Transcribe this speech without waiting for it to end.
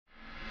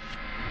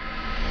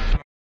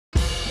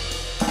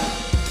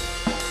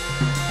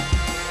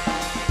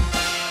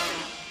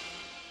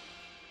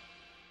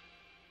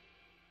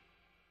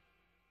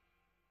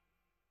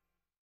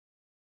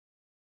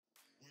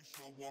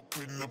show up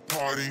in the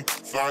party,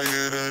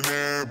 flyer than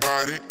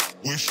everybody.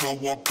 We show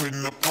up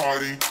in the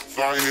party,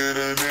 flyer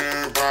than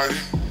everybody.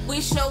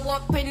 We show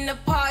up in the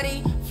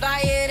party,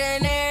 flyer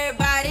than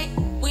everybody.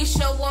 We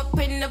show up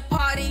in the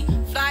party,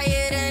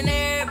 flyer than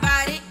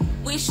everybody.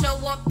 We show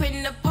up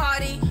in the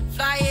party,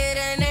 flyer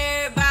than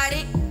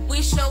everybody.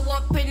 We show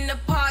up in the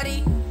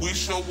party. We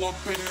show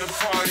up in the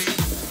party.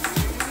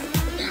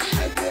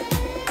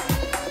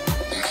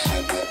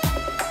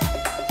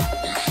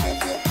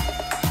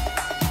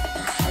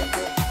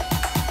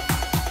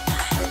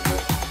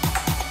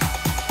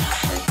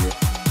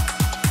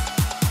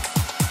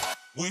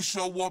 We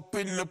show up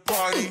in the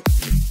party.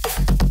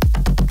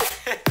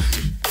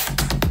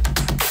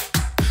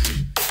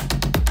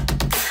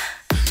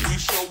 We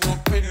show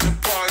up in the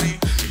party.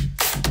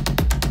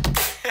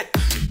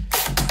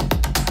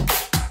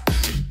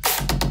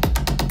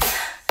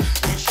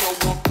 We show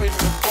up in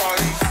the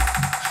party.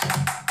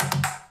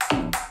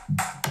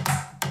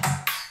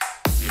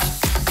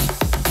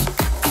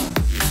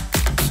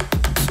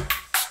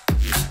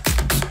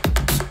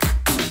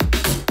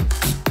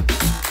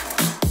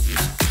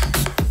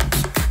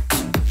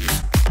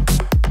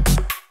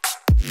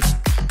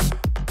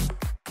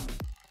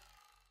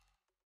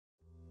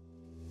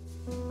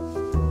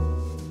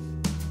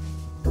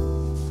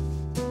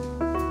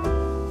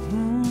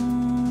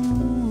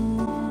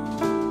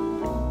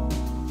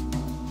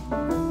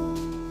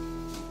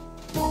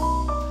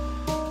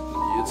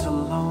 It's a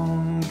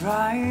long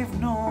drive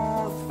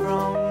north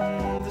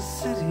from the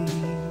city.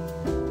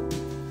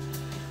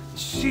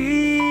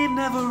 She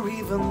never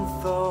even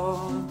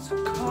thought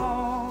to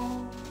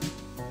call.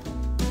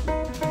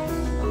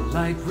 A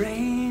light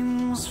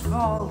rain was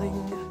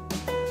falling,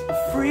 the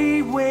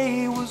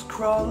freeway was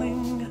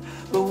crawling,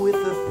 but with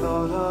the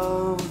thought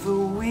of the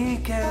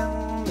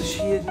weekend,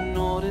 she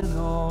ignored it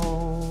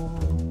all.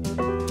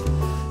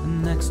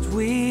 Next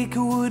week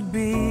would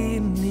be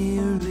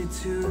nearly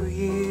 2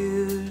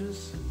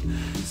 years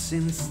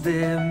since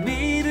their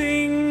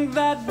meeting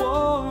that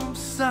warm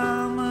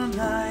summer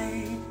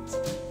night.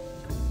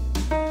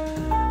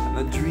 And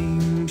the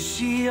dream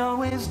she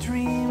always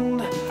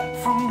dreamed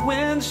from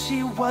when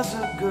she was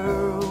a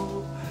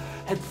girl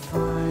had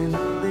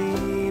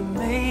finally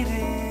made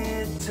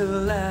it to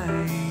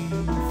life.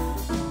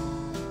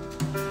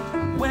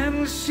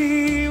 When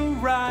she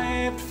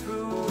arrived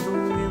through the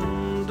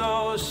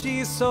window,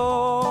 she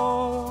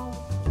saw